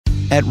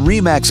At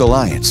REMAX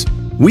Alliance,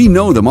 we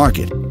know the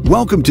market.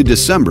 Welcome to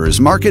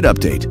December's Market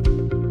Update.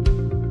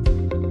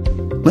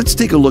 Let's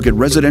take a look at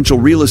residential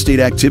real estate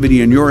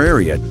activity in your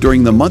area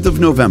during the month of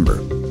November.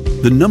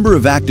 The number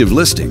of active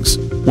listings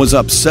was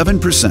up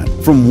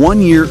 7% from 1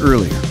 year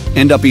earlier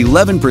and up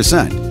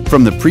 11%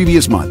 from the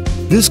previous month.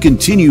 This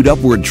continued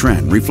upward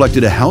trend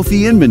reflected a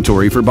healthy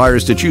inventory for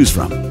buyers to choose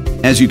from.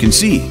 As you can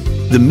see,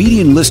 the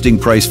median listing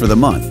price for the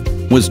month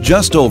was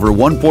just over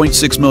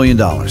 $1.6 million.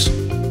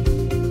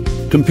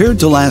 Compared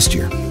to last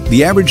year,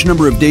 the average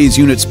number of days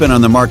units spent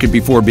on the market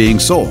before being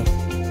sold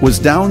was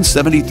down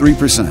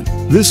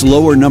 73%. This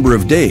lower number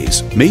of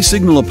days may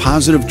signal a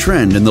positive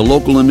trend in the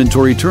local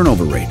inventory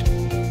turnover rate.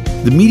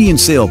 The median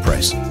sale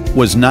price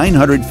was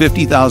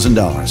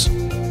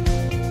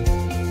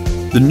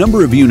 $950,000. The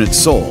number of units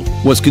sold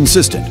was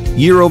consistent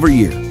year over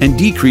year and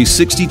decreased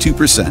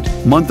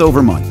 62% month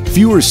over month.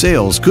 Fewer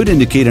sales could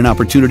indicate an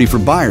opportunity for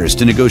buyers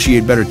to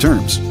negotiate better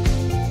terms.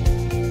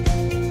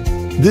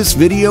 This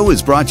video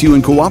is brought to you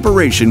in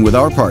cooperation with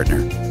our partner.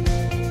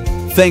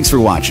 Thanks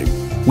for watching.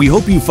 We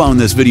hope you found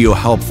this video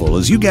helpful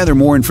as you gather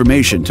more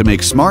information to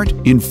make smart,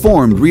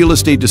 informed real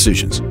estate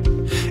decisions.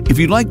 If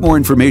you'd like more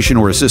information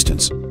or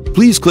assistance,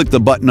 please click the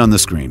button on the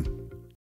screen.